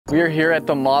We are here at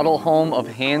the model home of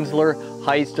Hansler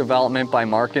Heights Development by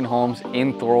Marken Homes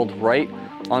in Thorold, right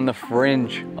on the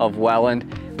fringe of Welland.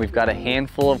 We've got a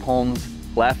handful of homes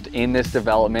left in this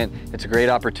development. It's a great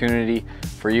opportunity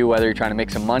for you, whether you're trying to make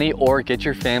some money or get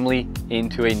your family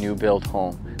into a new build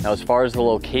home. Now, as far as the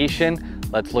location,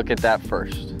 let's look at that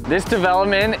first. This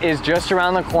development is just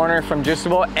around the corner from just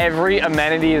about every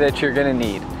amenity that you're gonna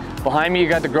need. Behind me, you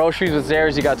got the groceries with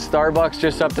Zehrs, you got Starbucks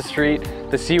just up the street.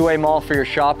 The Seaway Mall for your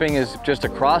shopping is just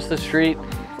across the street.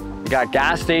 You got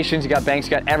gas stations, you got banks, you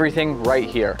got everything right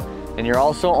here. And you're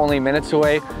also only minutes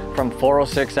away from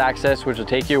 406 access, which will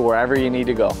take you wherever you need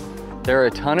to go. There are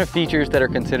a ton of features that are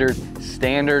considered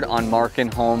standard on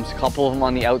Marken homes. A couple of them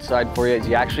on the outside for you is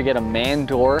you actually get a man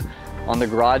door on the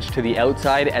garage to the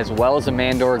outside, as well as a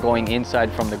man door going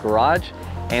inside from the garage.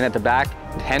 And at the back,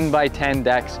 10 by 10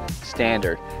 decks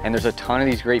standard. And there's a ton of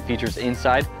these great features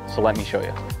inside, so let me show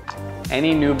you.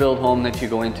 Any new build home that you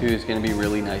go into is gonna be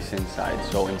really nice inside.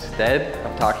 So instead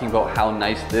of talking about how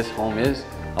nice this home is,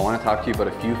 I wanna talk to you about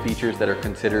a few features that are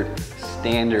considered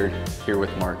standard here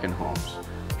with Marken Homes.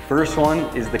 First one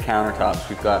is the countertops.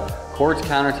 We've got quartz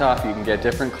countertop. You can get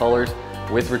different colors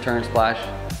with return splash,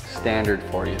 standard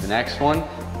for you. The next one,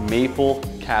 maple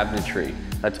cabinetry.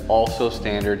 That's also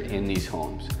standard in these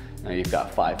homes. Now you've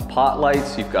got 5 pot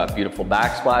lights, you've got beautiful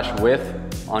backsplash with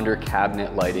under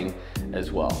cabinet lighting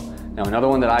as well. Now another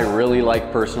one that I really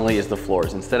like personally is the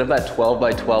floors. Instead of that 12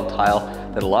 by 12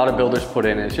 tile that a lot of builders put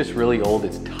in, it's just really old,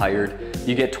 it's tired.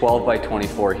 You get 12 by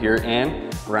 24 here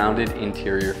and rounded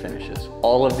interior finishes.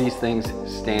 All of these things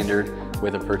standard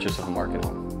with a purchase of a Marken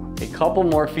home. A couple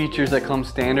more features that come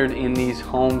standard in these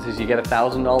homes is you get a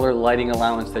 $1,000 lighting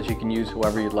allowance that you can use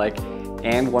however you'd like.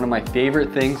 And one of my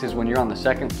favorite things is when you're on the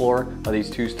second floor of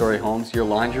these 2-story homes, your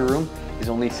laundry room is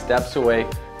only steps away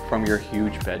from your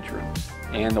huge bedrooms.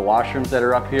 And the washrooms that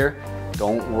are up here,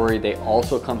 don't worry, they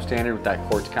also come standard with that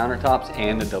quartz countertops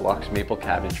and the deluxe maple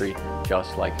cabinetry,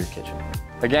 just like your kitchen.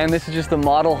 Again, this is just the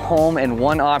model home and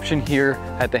one option here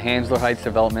at the Hansler Heights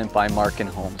Development by Marken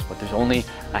Homes, but there's only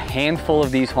a handful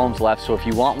of these homes left. So if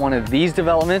you want one of these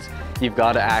developments, you've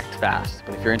got to act fast.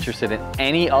 But if you're interested in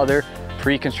any other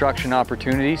pre-construction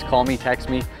opportunities, call me, text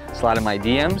me, slide in my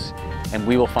DMs, and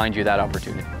we will find you that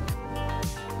opportunity.